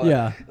in. people.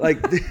 Yeah, like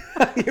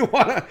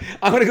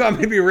I'm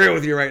gonna be real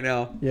with you right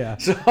now. Yeah.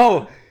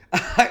 So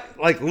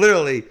like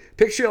literally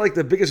picture like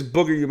the biggest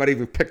booger you might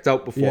even picked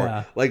out before.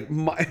 Yeah. Like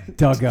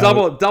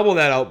double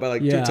that out by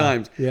like 2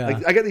 times. Yeah.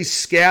 Like I got these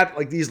scat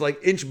like these like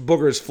inch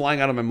boogers flying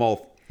out of my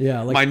mouth.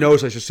 Yeah, like my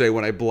nose, I should say,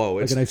 when I blow.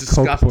 It's like a nice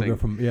disgusting. Coke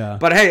booger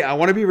But hey, I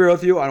want to be real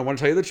with you. I want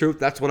to tell you the truth.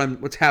 That's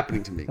what's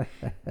happening to me.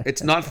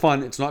 It's not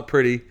fun. It's not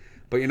pretty.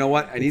 But you know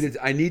what? I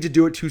need to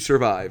do it to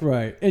survive.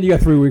 Right. And you got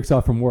 3 weeks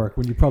off from work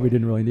when you probably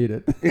didn't really need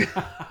it.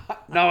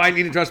 No, I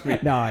need to trust me.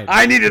 No,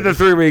 I needed the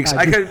 3 weeks.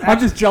 I'm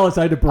just jealous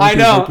I had to burn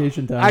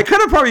vacation time. I could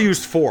have probably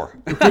used 4.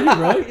 Did you,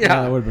 right?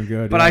 Yeah. That would have been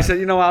good. But I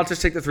said, I'll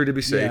just take the 3 to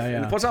be safe. Yeah.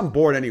 And plus, I'm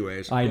bored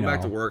anyways. I know. Go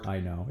back to work. I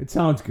know. It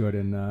sounds good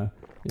and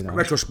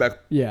retrospect.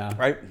 Yeah.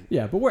 Right?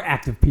 Yeah, but we're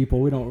active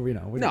people. We don't,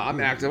 No, I'm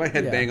active. I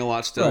headbang a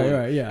lot still.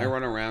 Right, yeah. I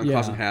run around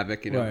causing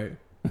havoc, Right.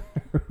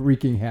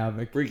 Wreaking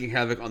havoc. Wreaking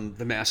havoc on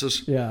the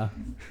masses. Yeah.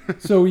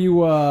 So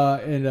you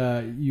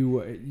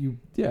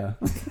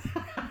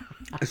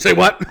Say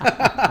what?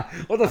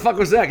 What the fuck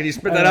was that? Can you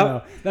spit that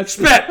out? That's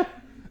spit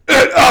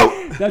it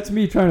out. That's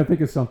me trying to think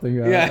of something.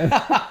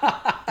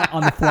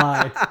 On the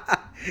fly.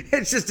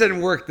 It just didn't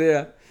work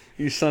there.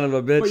 You son of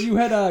a bitch. But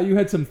you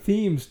had some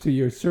themes to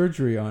your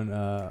surgery on.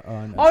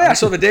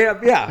 So the day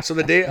of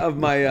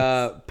my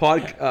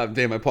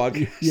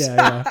podcast.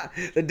 Yeah.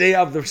 The day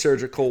of the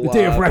surgical. The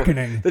day of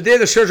reckoning. The day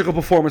of the surgical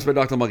performance by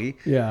Dr. Muggy.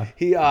 Yeah.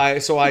 I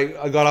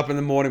got up in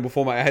the morning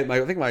before I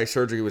think my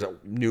surgery was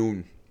at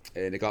noon,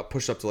 and it got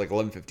pushed up to like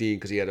 11:15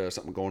 because he had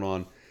something going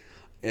on.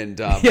 And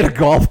he had a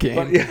golf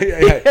game. He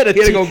had to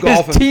go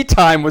golfing. His tea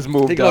time was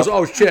moved. He goes,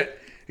 oh shit.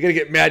 You gotta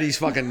get Maddie's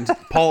fucking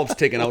polyps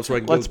taken out so I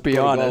can Let's be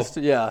honest.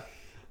 golf. Yeah.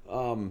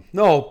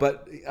 No,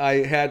 but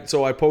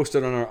I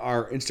posted on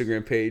our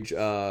Instagram page.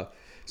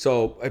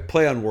 So I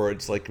play on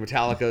words like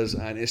Metallica's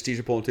and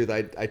Anesthesia Pulling Teeth.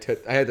 I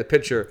had the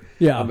picture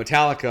of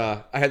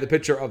Metallica. I had the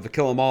picture of the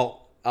Kill 'Em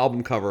All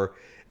album cover,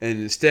 and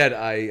instead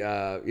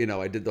I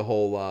did the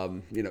whole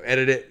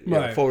edit it,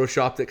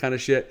 photoshopped it kind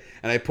of shit,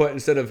 and I put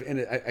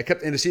I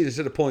kept Anesthesia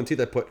instead of Pulling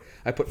Teeth. I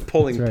put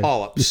Pulling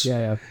Polyps.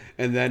 Yeah.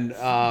 And then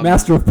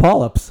Master of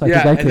Polyps. I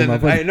think I came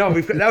up with. I know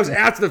that was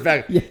after the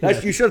fact.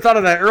 You should have thought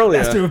of that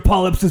earlier. Master of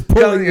Polyps is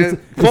pulling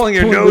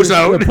your nose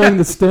out. Pulling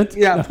the stint.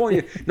 Yeah, pulling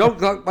it. No,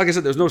 like I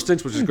said, there's no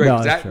stints, which is great.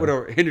 That would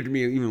have hindered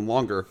me even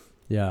longer.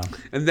 Yeah.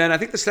 And then I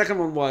think the second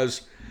one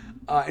was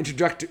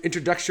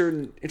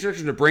introduction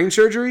to brain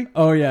surgery.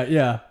 Oh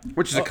yeah.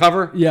 Which is a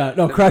cover. Yeah.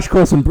 No, Crash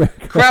Course in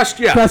Crash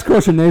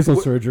Course in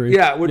Nasal Surgery.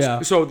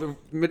 Yeah. So the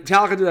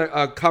Metallica did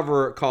a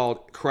cover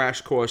called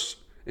Crash Course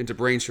into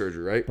Brain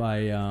Surgery, right?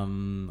 By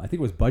I think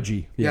it was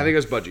Budgie. Yeah, I think it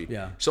was Budgie.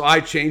 Yeah. So I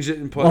changed it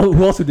and put.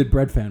 Who also did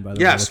Bread Fan, by the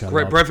way? Yes,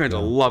 Bread Fans. I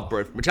love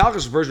Bread.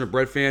 Metallica's version of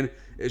Bread Fan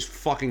is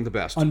fucking the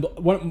best.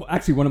 One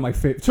of my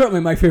favorite,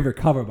 certainly my favorite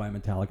cover by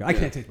Metallica. I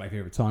can't say it's my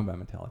favorite song by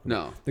Metallica.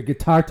 No. The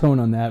guitar tone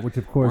on that, which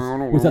of course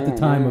was at the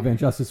time of And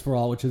Justice for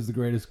All, which is the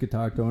greatest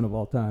guitar tone of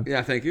all time.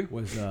 Yeah, thank you.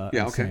 Was insane.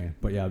 Okay.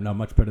 But yeah, no,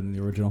 much better than the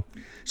original.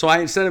 So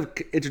instead of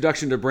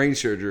Introduction to Brain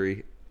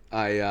Surgery,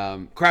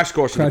 I Crash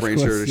Course into Brain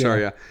Surgery. Yeah.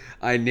 Sorry,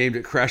 I named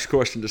it Crash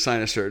Course into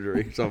Sinus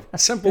Surgery. So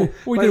simple.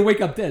 We did Wake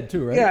Up Dead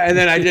too, right? Yeah, and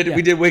then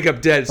we did Wake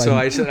Up Dead. So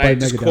I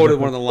just quoted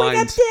one of the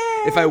lines.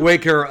 If I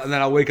wake her, then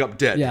I'll wake up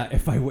dead. Yeah,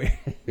 if I wake.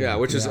 Yeah,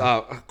 which is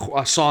a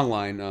song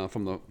line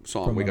from the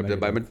song "Wake Up Dead"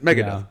 by Megadeth.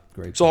 Yeah,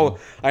 great. So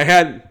I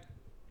had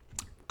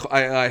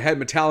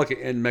Metallica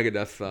and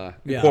Megadeth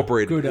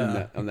incorporated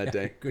on that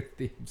day. Good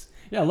themes.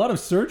 Yeah, a lot of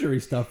surgery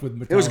stuff with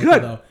Metallica. It was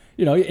good. Though.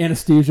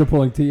 Anesthesia,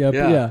 pulling teeth.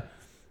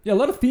 Yeah, a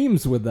lot of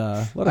themes with.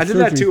 I did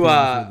that to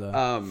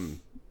I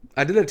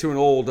did that to an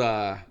old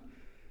an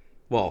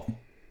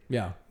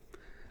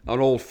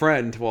old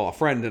friend, a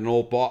friend and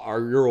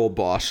your old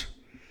boss.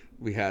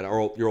 We had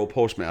your old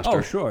postmaster.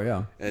 Oh, sure,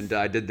 yeah. And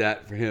I did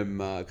that for him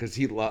because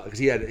he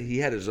had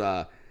his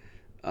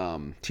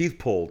teeth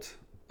pulled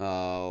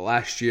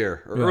last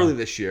year or early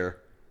this year.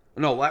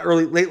 No,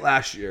 late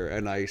last year,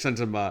 and I sent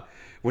him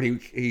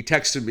when he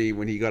texted me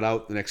when he got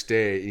out the next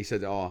day. And he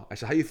said, "Oh," I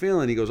said, "How you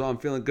feeling?" He goes, "Oh, I'm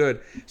feeling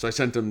good." So I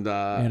sent him the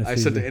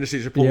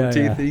anesthesia pulling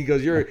teeth. And he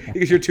goes, "You're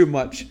too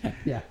much."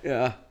 Yeah.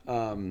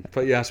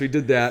 So he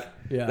did that.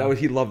 Yeah.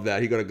 He loved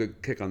that. He got a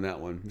good kick on that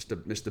one,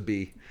 Mr.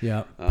 B.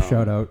 Yeah.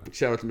 Shout out to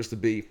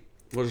Mr. B.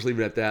 We'll just leave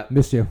it at that.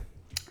 Missed you.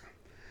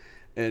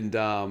 And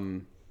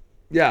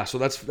so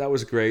that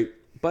was great.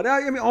 But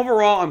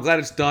overall, I'm glad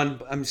it's done.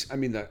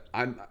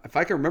 If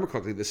I can remember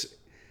correctly, this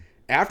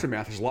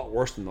Aftermath is a lot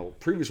worse than the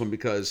previous one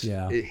because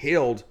it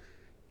healed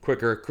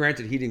quicker.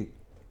 Granted,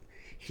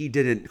 he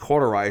didn't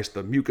cauterize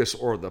the mucus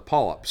or the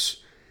polyps,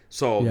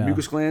 so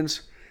mucus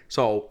glands.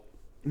 So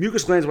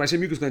mucus glands. When I say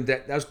mucus gland,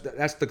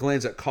 that's the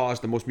glands that cause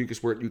the most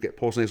mucus, where you get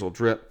postnasal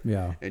drip.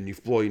 Yeah. And you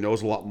blow your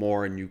nose a lot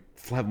more, and you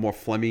have more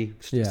phlegmy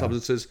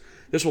substances.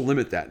 This will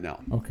limit that now.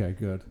 Okay,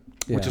 good.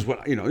 Which is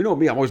what me.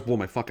 I'm always blowing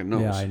my fucking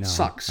nose. Yeah, I know. It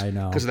sucks. I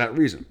know because of that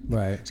reason.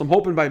 Right. So I'm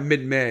hoping by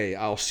mid-May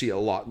I'll see a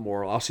lot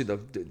more. I'll see the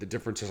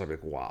differences. I'm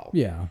like, wow.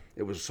 Yeah.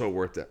 It was so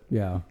worth it.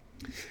 Yeah.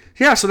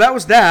 Yeah. So that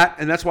was that,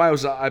 and that's why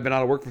I've been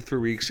out of work for 3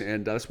 weeks,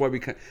 and that's why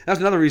that's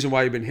another reason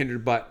why you've been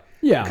hindered. But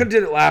could have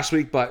did it last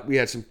week, but we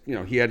had some.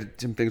 He had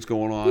some things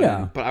going on.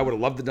 Yeah. But I would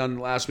have loved to done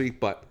it last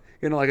week, but.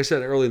 Like I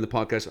said earlier in the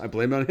podcast, I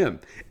blame it on him.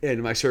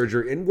 And my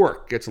surgery and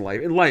work gets in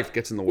life. And life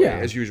gets in the way,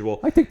 as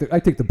usual. I take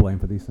the blame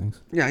for these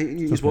things. Yeah,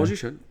 you suppose you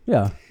should.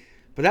 Yeah.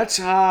 But that's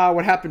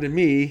what happened to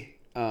me.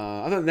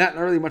 Other than that,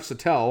 not really much to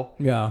tell.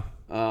 Yeah.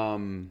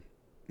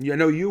 I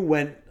know you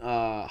went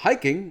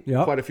hiking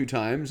quite a few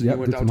times. Yep, You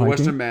went out to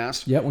Western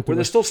Mass, where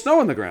there's still snow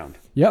on the ground.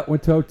 Yeah,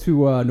 went out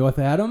to North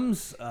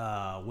Adams,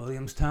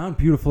 Williamstown,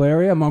 beautiful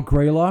area. Mount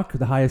Greylock,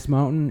 the highest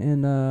mountain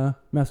in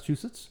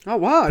Massachusetts. Oh,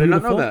 wow. I did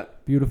not know that.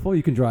 Beautiful.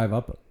 You can drive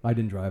up. I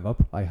didn't drive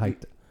up. I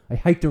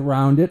hiked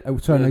around it. I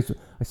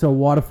saw a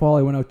waterfall.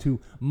 I went out to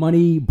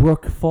Money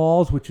Brook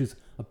Falls, which is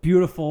a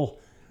beautiful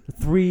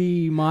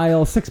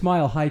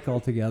 6-mile hike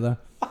altogether.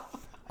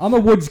 I'm a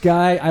woods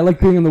guy. I like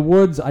being in the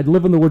woods. I'd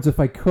live in the woods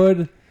if I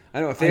could. I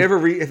know if they ever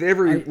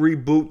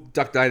reboot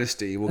Duck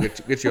Dynasty, we'll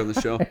get you on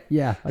the show.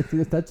 Yeah, I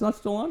think that's not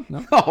still on.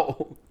 No,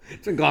 no,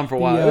 it's been gone for a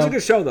while. It was a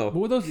good show though.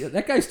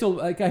 That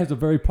guy has a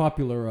very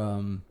popular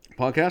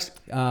podcast.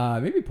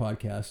 Maybe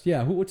podcast.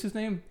 Yeah, what's his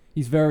name?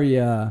 He's very.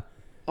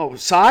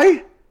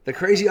 Cy? The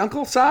crazy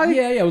uncle Cy?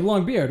 Yeah, with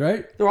long beard,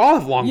 right? They all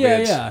have long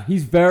beards. Yeah.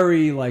 He's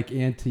very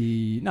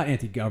not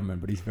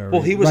anti-government, but he's very.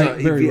 Well, he was a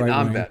Vietnam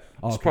right-wing. vet.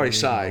 It's probably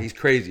Cy. He's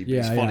crazy, but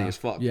he's funny as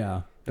fuck.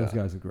 Yeah, those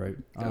guys are great.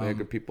 They're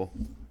good people.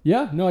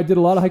 Yeah, no, I did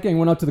a lot of hiking.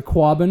 Went out to the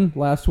Quabbin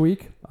last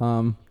week.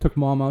 Took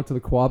Mom out to the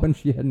Quabbin.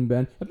 She hadn't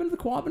been. I've been to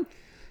the Quabbin.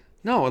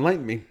 No,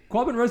 enlighten me.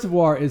 Quabbin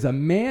Reservoir is a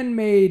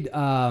man-made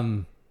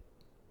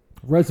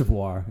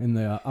reservoir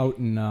out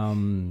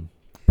in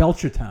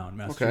Belchertown,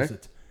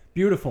 Massachusetts. Okay.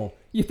 Beautiful.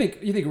 You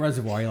think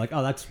reservoir? You're like,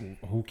 oh, that's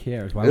who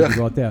cares? Why would you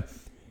go out there?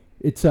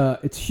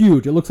 It's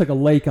huge. It looks like a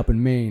lake up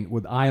in Maine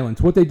with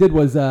islands. What they did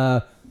was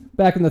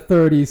back in the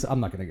 30s. I'm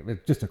not going to give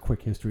it just a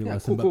quick history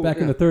lesson, but back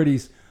in the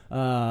 30s,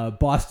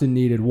 Boston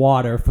needed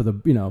water for the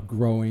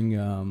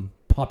growing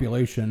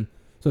population.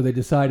 So they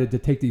decided to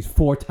take these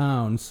 4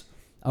 towns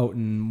out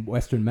in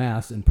Western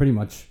Mass and pretty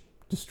much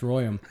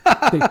destroy them.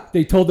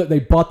 They told that they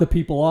bought the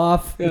people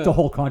off. Yeah. It's a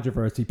whole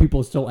controversy. People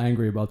are still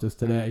angry about this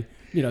today.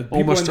 People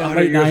almost in the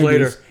 100 late years 90s.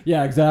 later.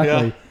 Yeah,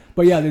 exactly. Yeah.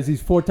 But yeah, there's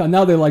these 4 towns.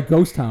 Now they're like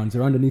ghost towns.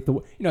 They're underneath the...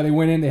 they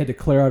went in, they had to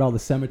clear out all the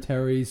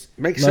cemeteries.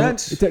 Makes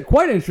sense. It's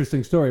quite an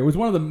interesting story. It was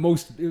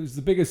it was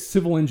the biggest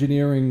civil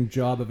engineering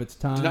job of its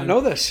time. Did not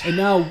know this. And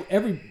now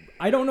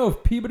I don't know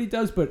if Peabody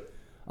does, but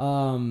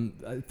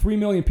 3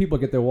 million people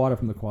get their water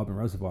from the Quabbin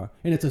Reservoir.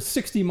 And it's a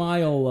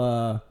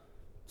 60-mile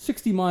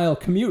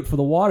commute for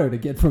the water to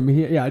get from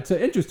here. Yeah, it's an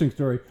interesting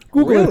story.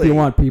 Google it if you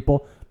want,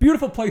 people.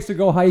 Beautiful place to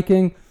go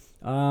hiking.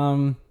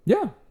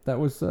 Yeah. That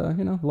was, a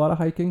lot of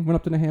hiking. Went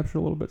up to New Hampshire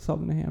a little bit,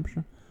 southern New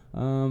Hampshire.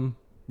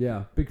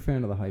 Yeah, big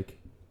fan of the hike.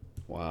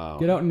 Wow.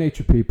 Get out in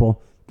nature,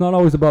 people. It's not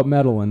always about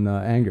metal and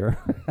anger.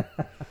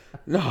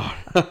 No.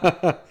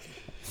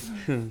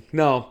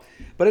 No.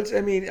 But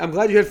I'm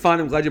glad you had fun.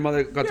 I'm glad your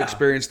mother got to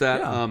experience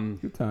that. Yeah,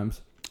 good times.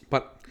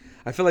 But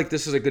I feel like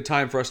this is a good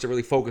time for us to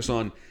really focus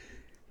on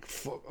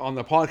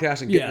the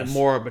podcast and getting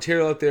more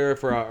material out there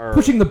for our...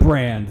 Pushing the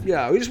brand.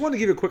 Yeah, we just wanted to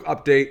give you a quick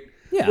update.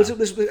 Yeah. This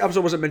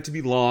episode wasn't meant to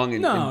be long.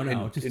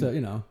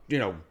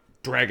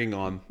 Dragging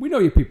on. We know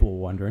you people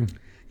were wondering.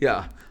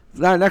 Yeah.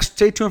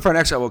 Stay tuned for our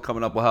next episode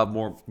coming up. We'll have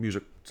more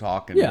music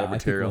talk and more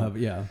material.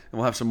 And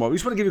we'll have some more. We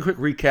just want to give you a quick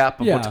recap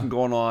of what's been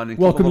going on. And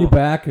welcome you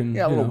back. And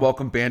a little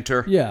welcome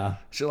banter. Yeah.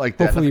 Shit like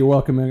that. Hopefully you're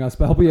welcoming us,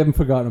 but hopefully you haven't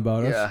forgotten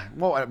about us. Yeah.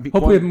 Well,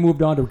 hopefully you haven't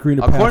moved on to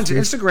greener pastures. According to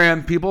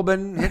Instagram, people have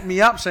been hitting me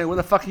up saying, where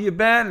the fuck have you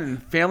been?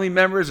 And family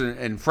members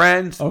and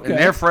friends and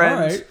their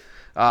friends.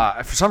 All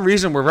right. For some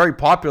reason, we're very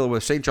popular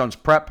with St. John's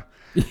Prep.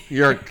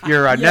 Your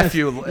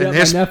nephew and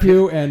my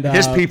nephew and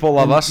his people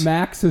love us.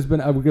 Max has been.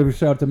 I will give a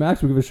shout out to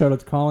Max. We'll give a shout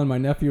out to Colin, my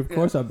nephew, of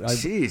course. I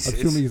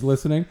assume he's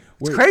listening.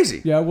 It's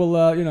crazy. Yeah, well,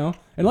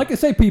 and like I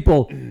say,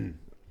 people,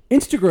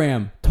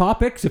 Instagram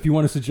topics. If you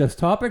want to suggest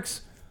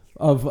topics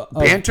of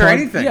banter,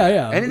 anything,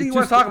 anything you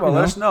want to talk about,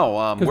 let us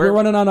know. Because we're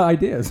running out of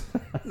ideas.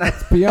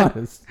 Let's be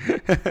honest.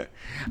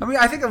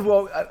 I think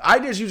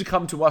ideas usually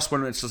come to us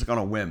when it's just like on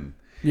a whim.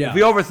 Yeah. If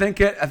we overthink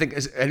it, I think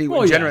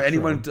anyone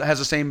has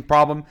the same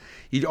problem.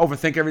 You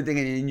overthink everything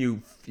and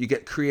you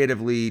get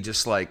creatively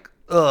just like,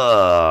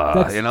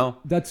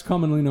 That's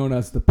commonly known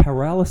as the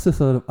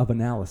paralysis of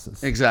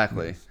analysis.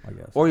 Exactly. I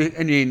guess. Or you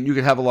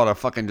can have a lot of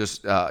fucking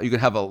you can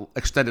have a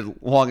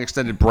long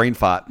extended brain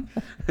fart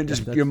and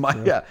just your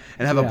mind,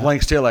 and have a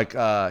blank stare like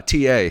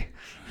TA.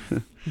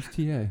 Who's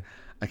TA?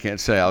 I can't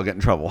say. I'll get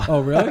in trouble.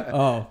 Oh really?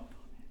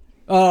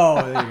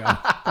 Oh, there you go.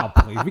 Oh,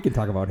 please. We can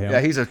talk about him.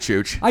 Yeah, he's a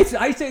chooch.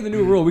 I say the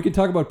new rule. We can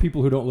talk about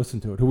people who don't listen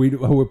to it, who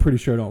we're pretty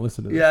sure don't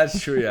listen to this. Yeah, that's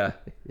true, yeah.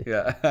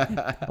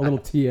 A little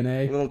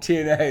TNA. A little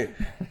TNA.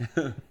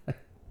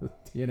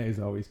 TNA is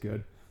always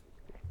good.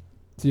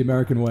 It's the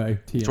American way,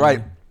 TNA. That's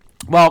right.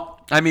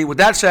 Well, with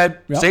that said,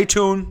 stay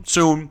tuned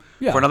soon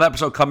for another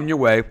episode coming your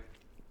way.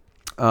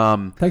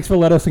 Thanks for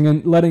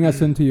letting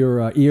us into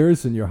your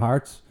ears and your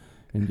hearts.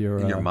 And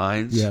your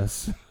minds.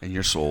 Yes. And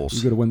your souls.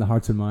 You're going to win the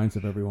hearts and minds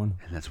of everyone.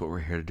 And that's what we're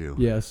here to do.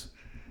 Yes.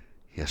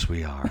 Yes,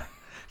 we are.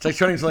 It's like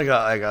turning to like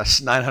a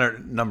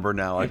 900 number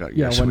now.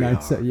 Yes, we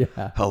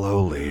are.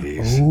 Hello,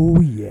 ladies.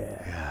 Oh,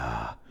 yeah.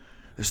 Yeah.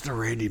 It's the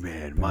Randy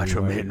Man,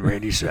 Macho Man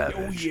Randy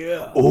Savage.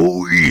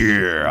 Oh,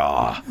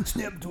 yeah.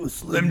 Snap to a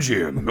Slim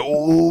Jim.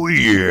 Oh,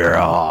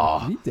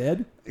 yeah. Is he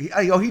dead? He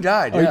died. Oh, he did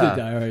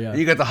die. Oh, yeah. And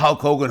you got the Hulk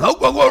Hogan. Hulk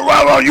Hogan, what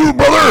right on you,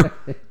 brother?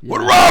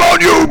 What right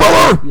on you,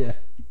 brother? Yeah.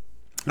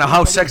 Now,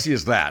 how sexy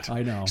is that?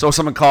 I know. So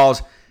someone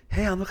calls,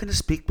 hey, I'm looking to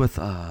speak with,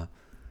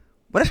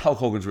 what is Hulk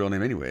Hogan's real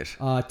name anyways?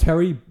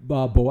 Terry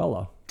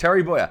Boella.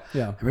 Terry Boella.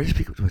 Yeah. I'm ready to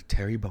speak with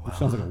Terry Boella.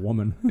 Sounds like a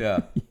woman. Yeah.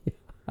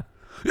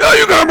 Yeah,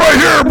 you got him right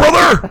here,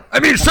 brother.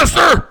 I mean,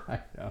 sister. I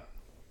know.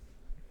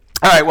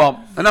 All right,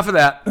 well, enough of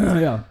that.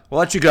 Yeah. We'll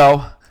let you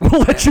go.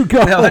 We'll let you go.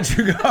 Yeah, let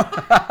you go.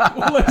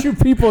 We'll let you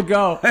people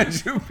go.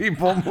 Let you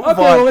people move on.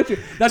 We'll let you.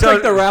 That's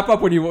like the wrap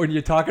up when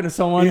you're talking to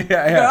someone.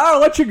 Yeah. I'll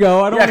let you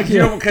go. I don't want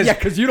to.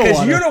 Because you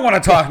don't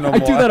want to talk no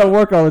more. I do that at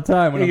work all the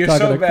time when I'm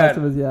talking to bad.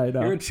 customers. Yeah, I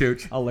know. You're a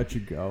chooch. I'll let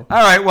you go.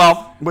 All right.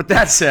 Well, with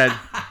that said,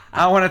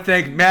 I want to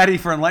thank Maddie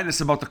for enlightening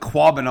us about the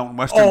Quabbin out in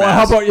Western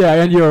Mass. How about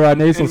and your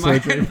nasal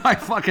surgery. In my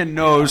fucking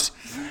nose.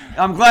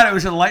 I'm glad it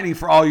was enlightening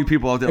for all you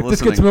people out there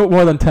listening. If this gets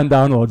more than 10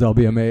 downloads, I'll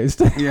be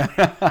amazed. Yeah.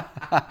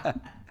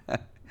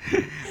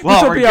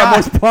 Well, this will be our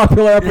most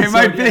popular episode. It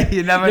might be.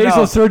 You never know.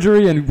 Nasal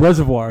surgery and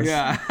reservoirs.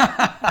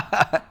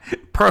 Yeah.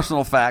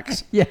 Personal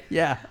facts.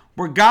 Yeah.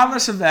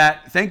 Regardless of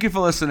that, thank you for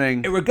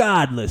listening.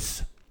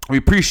 Regardless. We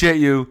appreciate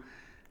you.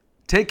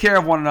 Take care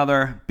of one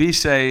another. Be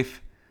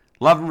safe.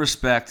 Love and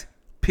respect.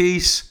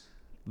 Peace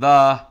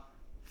the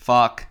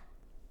fuck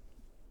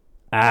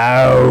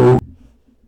out.